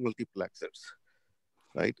 Why multiplexers,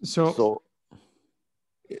 right? So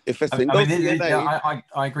if a single I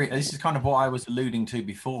agree. This is kind of what I was alluding to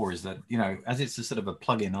before, is that, you know, as it's a sort of a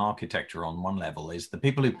plug-in architecture on one level, is the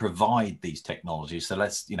people who provide these technologies. So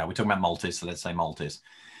let's, you know, we're talking about Multis, so let's say Multis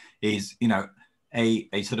is, you know,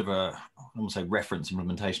 a sort of a, I don't want to say reference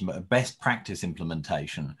implementation, but a best practice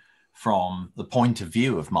implementation from the point of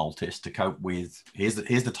view of Multis to cope with, here's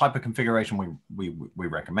the type of configuration we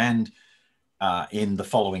recommend in the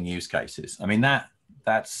following use cases. I mean,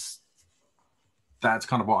 that's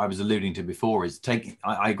kind of what I was alluding to before, is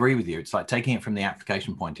I agree with you. It's like taking it from the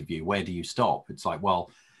application point of view. Where do you stop? It's like,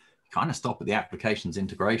 well, you kind of stop at the application's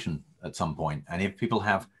integration at some point. And if people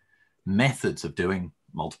have methods of doing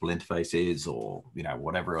multiple interfaces or, you know,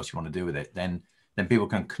 whatever else you want to do with it, then people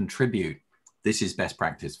can contribute. This is best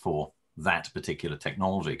practice for that particular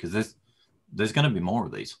technology, because there's going to be more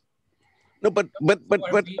of these. No, but I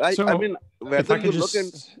mean, if I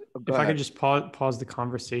could just pause the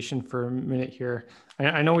conversation for a minute here.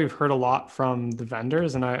 I know we've heard a lot from the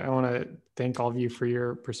vendors, and I want to thank all of you for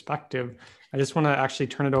your perspective. I just want to actually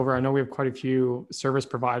turn it over. I know we have quite a few service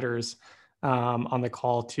providers on the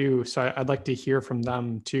call too, so I'd like to hear from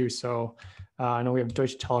them too. So I know we have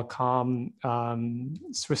Deutsche Telekom,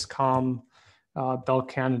 Swisscom, Bell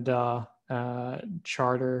Canada,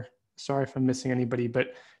 Charter. Sorry if I'm missing anybody,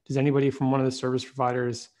 but does anybody from one of the service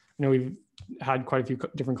providers, I know we've had quite a few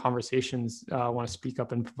different conversations, want to speak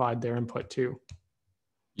up and provide their input too?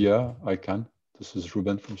 Yeah, I can. This is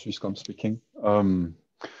Ruben from Swisscom speaking.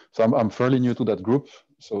 So I'm fairly new to that group,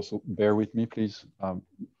 so bear with me, please.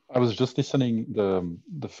 I was just listening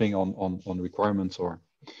the thing on requirements, or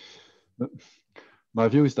my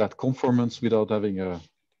view is that conformance without having a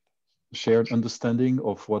shared understanding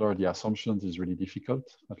of what are the assumptions is really difficult,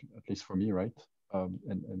 at least for me, right?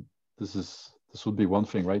 And this would be one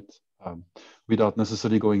thing, right? Without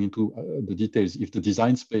necessarily going into the details. If the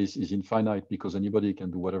design space is infinite because anybody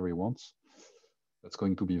can do whatever he wants, that's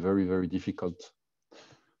going to be very, very difficult.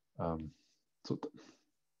 So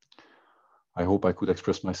I hope I could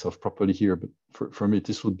express myself properly here, but for me,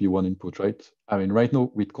 this would be one input, right? I mean, right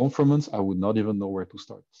now with conformance, I would not even know where to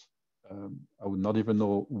start. I would not even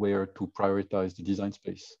know where to prioritize the design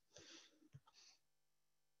space.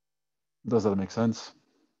 Does that make sense?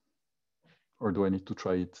 Or do I need to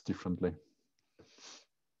try it differently?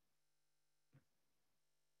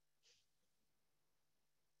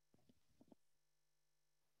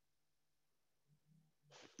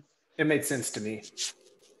 It made sense to me.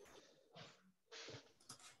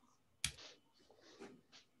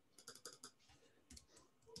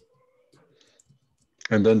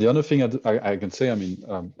 And then the other thing I can say, I mean,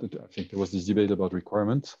 I think there was this debate about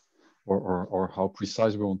requirements or how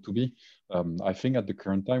precise we want to be. I think at the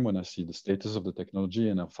current time, when I see the status of the technology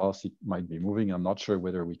and how fast it might be moving, I'm not sure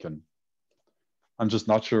whether we can, I'm just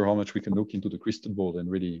not sure how much we can look into the crystal ball and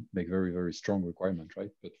really make very, very strong requirements,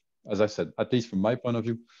 right? But as I said, at least from my point of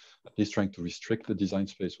view, at least trying to restrict the design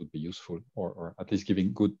space would be useful, or at least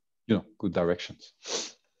giving good, good directions.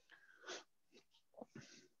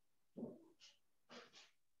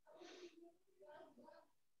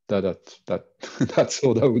 That's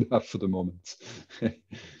all I would have for the moment.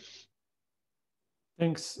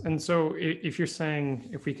 Thanks. And so if you're saying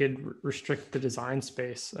if we could restrict the design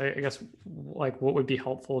space, I guess like what would be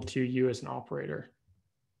helpful to you as an operator?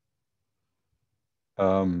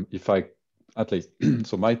 If I, at least,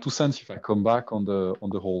 so my 2 cents, if I come back on the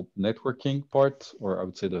whole networking part, or I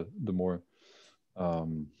would say the more, I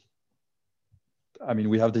mean,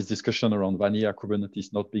 we have this discussion around vanilla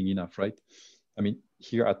Kubernetes not being enough, right? I mean,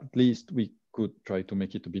 here at least we could try to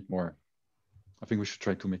make it a bit more, I think we should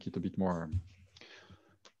try to make it a bit more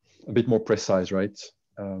precise, right?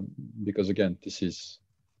 Because again, this is,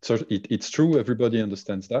 it's true, everybody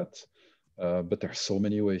understands that, but there are so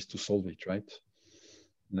many ways to solve it, right?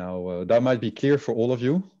 Now, that might be clear for all of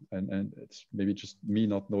you, and it's maybe just me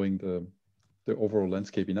not knowing the overall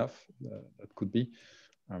landscape enough, that could be,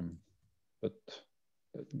 but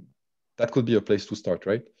that could be a place to start,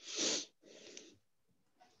 right?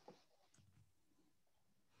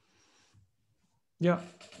 Yeah.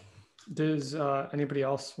 Does anybody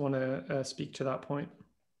else want to speak to that point?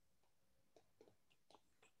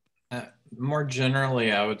 More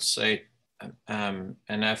generally, I would say an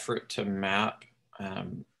effort to map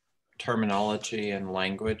terminology and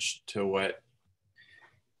language to what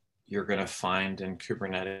you're going to find in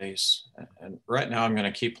Kubernetes. And right now, I'm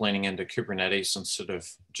going to keep leaning into Kubernetes instead of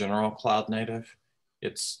general cloud native.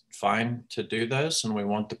 It's fine to do those, and we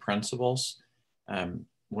want the principles.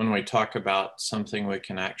 When we talk about something we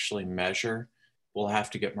can actually measure, we'll have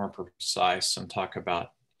to get more precise and talk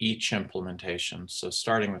about each implementation. So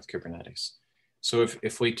starting with Kubernetes. So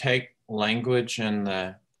if we take language in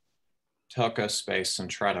the telco space and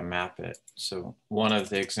try to map it. So one of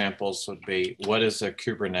the examples would be, what is a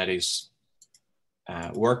Kubernetes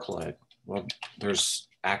workload? Well, there's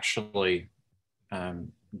actually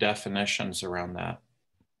definitions around that.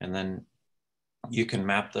 And then you can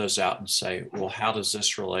map those out and say, well, how does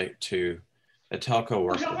this relate to a telco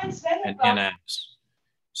workload and NX?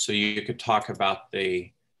 So you could talk about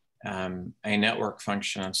a network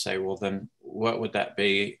function and say, well, then what would that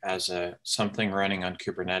be as something running on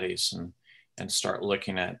Kubernetes, and start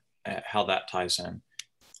looking at how that ties in.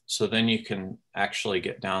 So then you can actually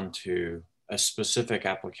get down to a specific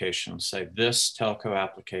application, say this telco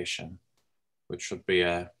application, which would be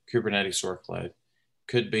a Kubernetes workload,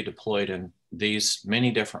 could be deployed in these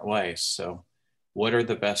many different ways. So what are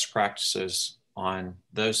the best practices on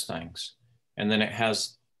those things? And then it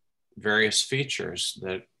has various features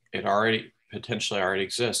that it potentially already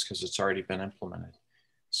exists because it's already been implemented.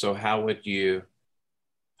 So how would you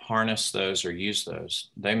harness those or use those?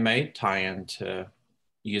 They may tie into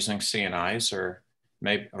using CNIs or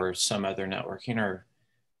some other networking, or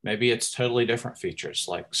maybe it's totally different features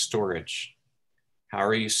like storage. How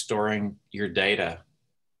are you storing your data?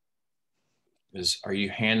 Are you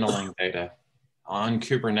handling data on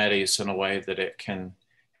Kubernetes in a way that it can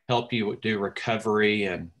help you do recovery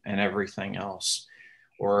and everything else?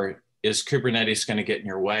 Or is Kubernetes going to get in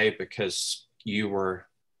your way because you've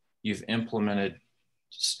implemented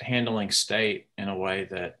handling state in a way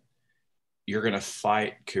that you're going to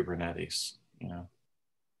fight Kubernetes, you know?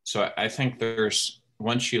 So I think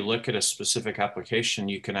once you look at a specific application,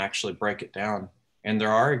 you can actually break it down. And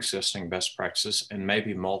there are existing best practices and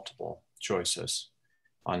maybe multiple choices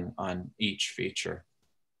on each feature.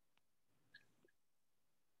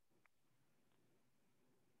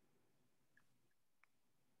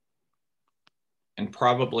 And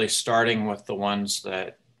probably starting with the ones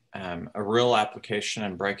that a real application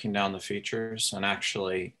and breaking down the features and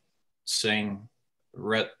actually seeing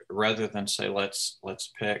rather than say, let's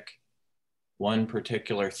pick one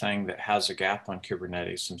particular thing that has a gap on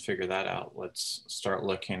Kubernetes and figure that out. Let's start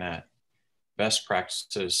looking at best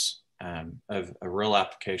practices of a real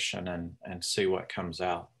application and see what comes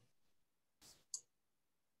out.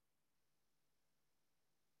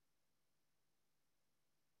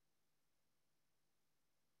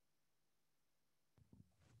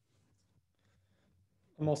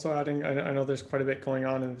 I'm also adding, I know there's quite a bit going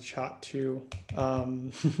on in the chat too,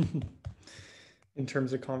 in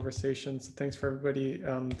terms of conversations. So thanks for everybody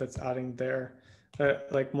that's adding there.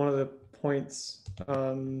 Like one of the points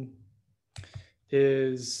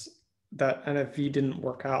is that NFV didn't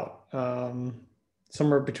work out.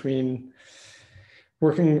 Somewhere between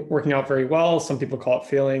working out very well, some people call it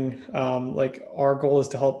failing. Like our goal is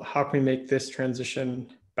to help, how can we make this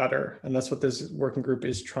transition better? And that's what this working group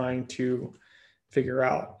is trying to figure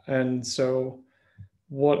out. And so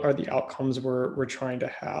what are the outcomes we're trying to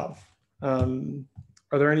have?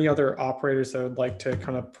 Are there any other operators that would like to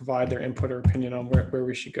kind of provide their input or opinion on where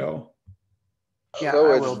we should go? Yeah,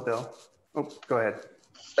 I will, Bill. Oh, go ahead.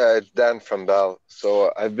 It's Dan from Bell.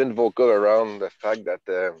 So I've been vocal around the fact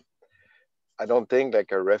that I don't think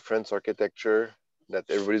like a reference architecture that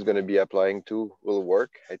everybody's going to be applying to will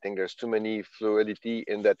work. I think there's too many fluidity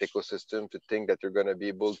in that ecosystem to think that you're going to be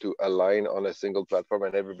able to align on a single platform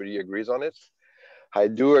and everybody agrees on it. I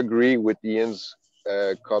do agree with Ian's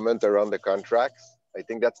comment around the contracts. I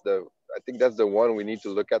think that's the one we need to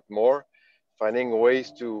look at more, finding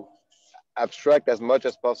ways to abstract as much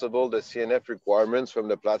as possible the CNF requirements from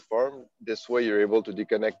the platform. This way you're able to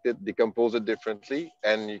deconnect it, decompose it differently,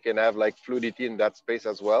 and you can have like fluidity in that space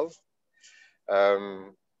as well.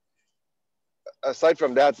 Aside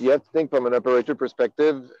from that, you have to think from an operator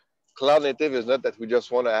perspective. Cloud native is not that we just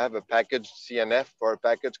want to have a packaged CNF or a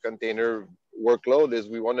packaged container workload. Is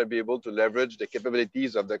we want to be able to leverage the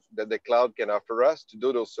capabilities of that the cloud can offer us to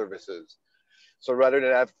do those services. So rather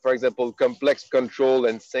than have, for example, complex control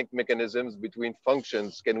and sync mechanisms between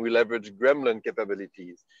functions, can we leverage Gremlin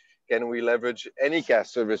capabilities? Can we leverage Anycast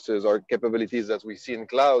services or capabilities that we see in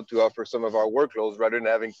cloud to offer some of our workloads rather than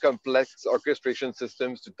having complex orchestration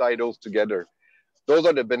systems to tie those together? Those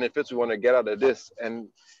are the benefits we want to get out of this. And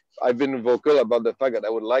I've been vocal about the fact that I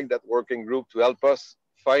would like that working group to help us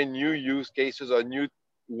find new use cases or new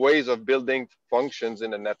ways of building functions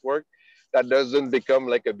in the network that doesn't become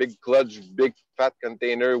like a big kludge, big fat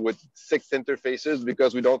container with 6 interfaces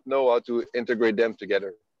because we don't know how to integrate them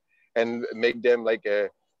together and make them like a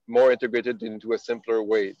more integrated into a simpler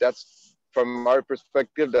way. That's, from our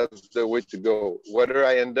perspective, that's the way to go. Whether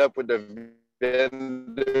I end up with a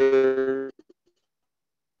vendor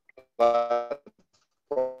platform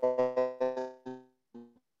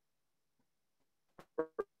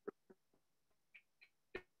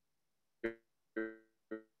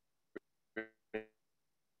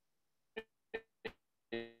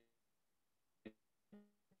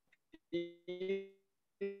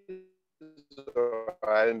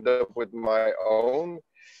I end up with my own.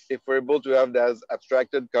 If we're able to have that as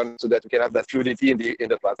abstracted so that we can have that fluidity in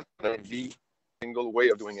the platform, the single way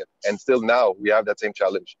of doing it. And still now we have that same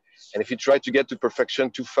challenge. And if you try to get to perfection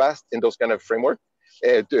too fast in those kind of framework,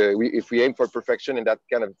 if we aim for perfection in that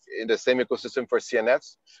kind of in the same ecosystem for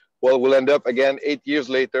CNFs, well, we'll end up again 8 years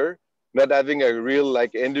later not having a real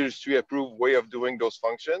like industry approved way of doing those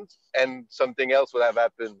functions, and something else will have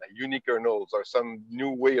happened, like unique kernels or some new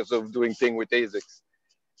ways of doing things with ASICs.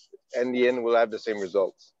 And in the end, we'll have the same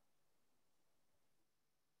results.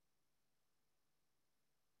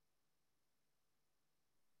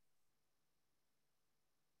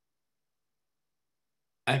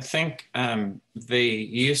 I think the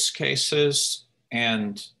use cases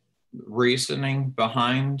and reasoning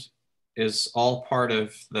behind is all part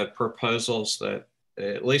of the proposals that,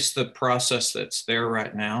 at least the process that's there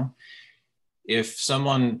right now. if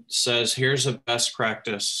someone says, here's a best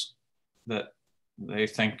practice that they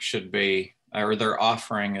think should be, or they're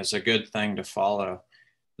offering as a good thing to follow,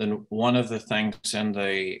 then one of the things in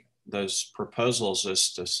those proposals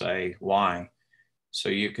is to say why. So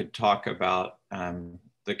you could talk about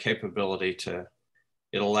the capability to,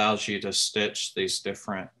 it allows you to stitch these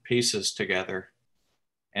different pieces together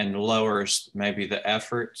and lowers maybe the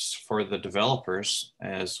efforts for the developers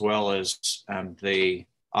as well as the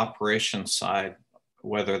operations side,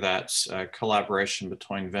 whether that's a collaboration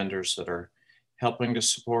between vendors that are helping to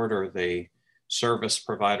support or the service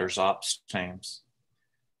providers ops teams,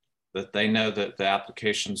 that they know that the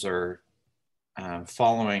applications are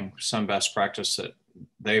following some best practice that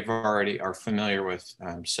they've already are familiar with,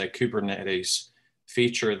 say Kubernetes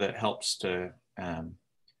feature that helps to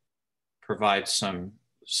provide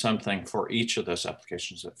something for each of those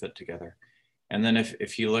applications that fit together. And then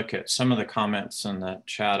if you look at some of the comments in the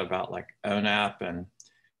chat about like ONAP and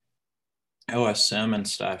OSM and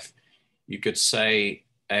stuff, you could say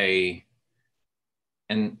an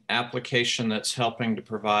application that's helping to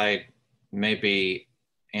provide maybe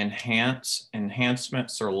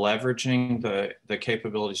enhancements or leveraging the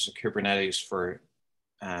capabilities of Kubernetes for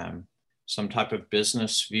some type of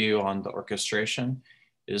business view on the orchestration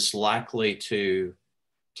is likely to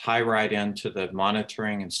tie right into the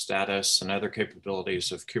monitoring and status and other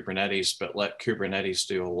capabilities of Kubernetes, but let Kubernetes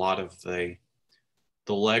do a lot of the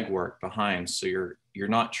legwork behind. So you're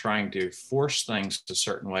not trying to force things a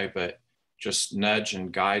certain way, but just nudge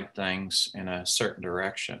and guide things in a certain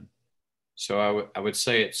direction. So I would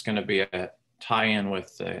say it's going to be a tie-in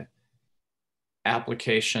with the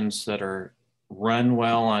applications that are run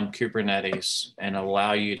well on Kubernetes and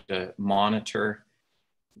allow you to monitor,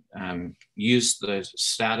 use the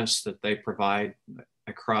status that they provide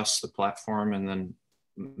across the platform, and then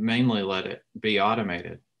mainly let it be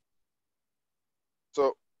automated.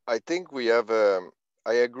 So I think we have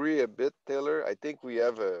I agree a bit, Taylor. I think we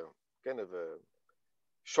have a kind of a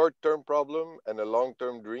short-term problem and a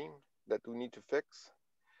long-term dream that we need to fix.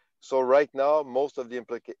 So right now, most of the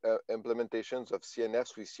implementations of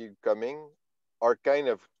CNFs we see coming are kind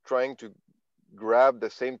of trying to grab the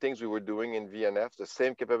same things we were doing in VNF, the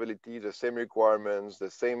same capabilities, the same requirements, the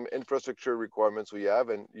same infrastructure requirements we have,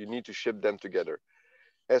 and you need to ship them together.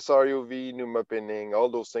 SRUV, NUMA pinning, all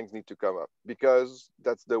those things need to come up because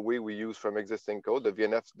that's the way we use from existing code. The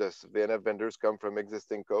VNF vendors come from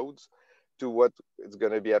existing codes to what is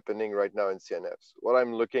going to be happening right now in CNFs. What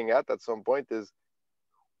I'm looking at some point is,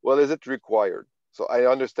 well, is it required? So I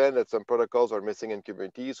understand that some protocols are missing in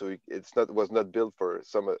Kubernetes, so was not built for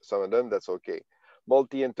some of them. That's okay.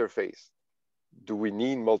 Multi-interface. Do we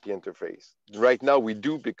need multi-interface? Right now we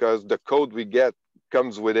do because the code we get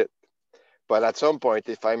comes with it. But at some point,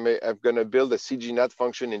 if I'm going to build a CGNAT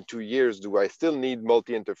function in 2 years, do I still need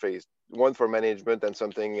multi-interface? One for management and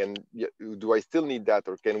something, and do I still need that,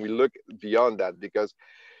 or can we look beyond that? Because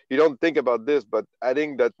you don't think about this, but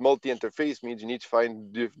adding that multi-interface means you need to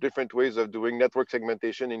find different ways of doing network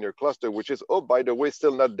segmentation in your cluster, which is, oh, by the way,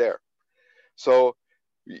 still not there. So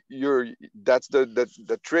that's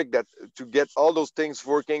the trick, that to get all those things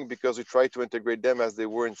working, because we try to integrate them as they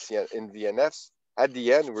were in VNFs. At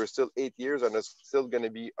the end, we're still 8 years and there's still going to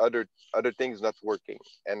be other things not working.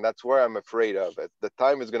 And that's where I'm afraid of it. The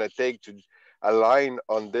time is going to take to align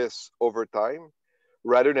on this over time,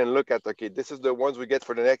 rather than look at, okay, this is the ones we get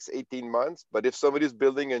for the next 18 months. But if somebody's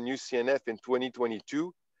building a new CNF in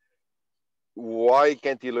 2022, why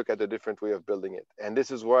can't he look at a different way of building it? And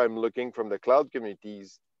this is where I'm looking from the cloud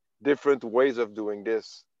communities, different ways of doing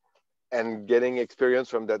this and getting experience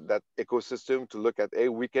from that ecosystem to look at, hey,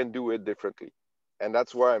 we can do it differently. And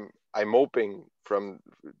that's where I'm hoping from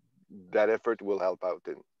that effort will help out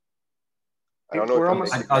in. I don't know. I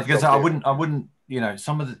was going to say, I wouldn't, you know,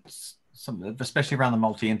 some especially around the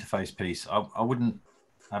multi-interface piece, I wouldn't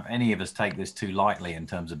have any of us take this too lightly in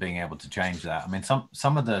terms of being able to change that. I mean,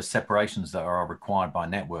 some of the separations that are required by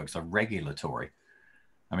networks are regulatory.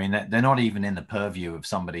 I mean, they're not even in the purview of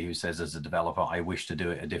somebody who says, as a developer, I wish to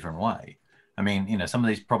do it a different way. I mean, you know, some of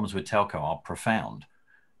these problems with telco are profound.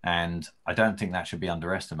 And I don't think that should be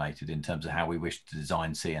underestimated in terms of how we wish to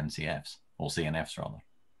design CNCFs, or CNFs rather.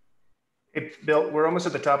 Hey, Bill, we're almost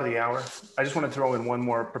at the top of the hour. I just want to throw in one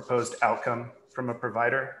more proposed outcome from a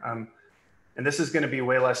provider. And this is going to be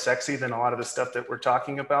way less sexy than a lot of the stuff that we're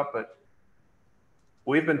talking about, but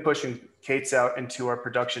we've been pushing Kates out into our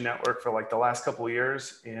production network for like the last couple of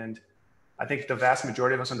years. And I think the vast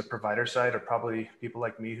majority of us on the provider side are probably people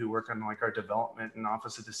like me who work on like our development and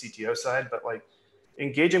office of the CTO side, but like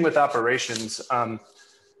engaging with operations,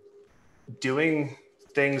 doing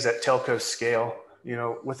things at telco scale you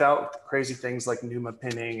know, without crazy things like NUMA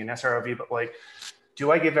pinning and sROV, but like,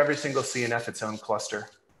 do I give every single CNF its own cluster?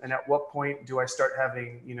 And at what point do I start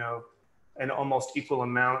having, you know, an almost equal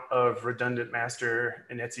amount of redundant master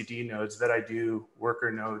and etcd nodes that I do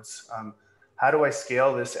worker nodes? How do I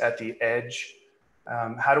scale this at the edge?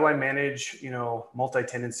 How do I manage, you know,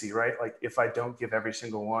 multi-tenancy, right? Like if I don't give every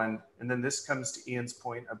single one, and then this comes to Ian's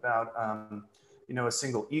point about, you know, a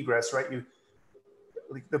single egress, right?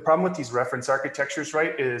 The problem with these reference architectures,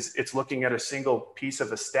 right, is it's looking at a single piece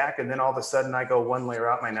of a stack, and then all of a sudden I go one layer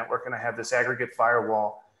out my network and I have this aggregate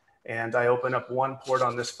firewall, and I open up one port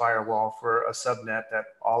on this firewall for a subnet that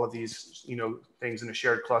all of these, you know, things in a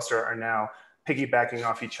shared cluster are now piggybacking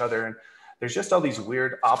off each other. And there's just all these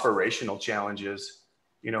weird operational challenges,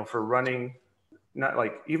 you know, for running not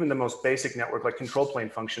like even the most basic network, like control plane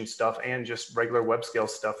function stuff and just regular web scale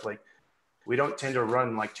stuff. Like we don't tend to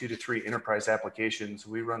run like 2 to 3 enterprise applications.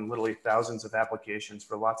 We run literally thousands of applications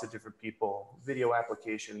for lots of different people, video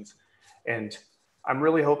applications. And I'm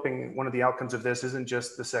really hoping one of the outcomes of this isn't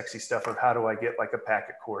just the sexy stuff of how do I get like a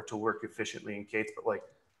packet core to work efficiently in K8s, but like,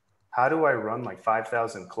 how do I run like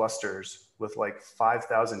 5,000 clusters with like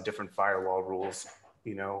 5,000 different firewall rules,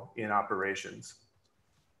 you know, in operations?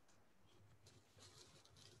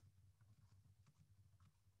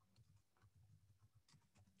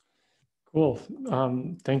 Cool.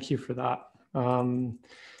 Thank you for that.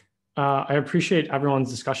 I appreciate everyone's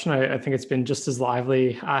discussion. I think it's been just as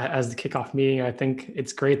lively as the kickoff meeting. I think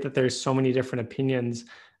it's great that there's so many different opinions.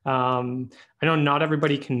 I know not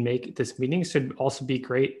everybody can make this meeting, so it'd also be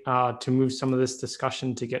great to move some of this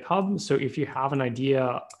discussion to GitHub. So if you have an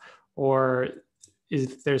idea or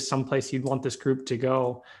if there's some place you'd want this group to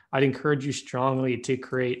go, I'd encourage you strongly to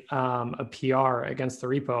create a PR against the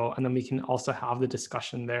repo, and then we can also have the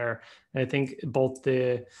discussion there. And I think both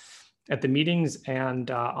at the meetings and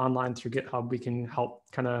online through GitHub, we can help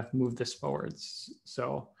kind of move this forwards.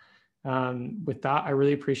 So with that, I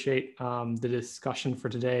really appreciate the discussion for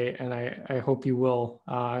today, and I hope you will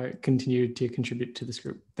continue to contribute to this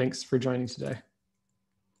group. Thanks for joining today.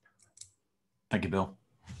 Thank you, Bill.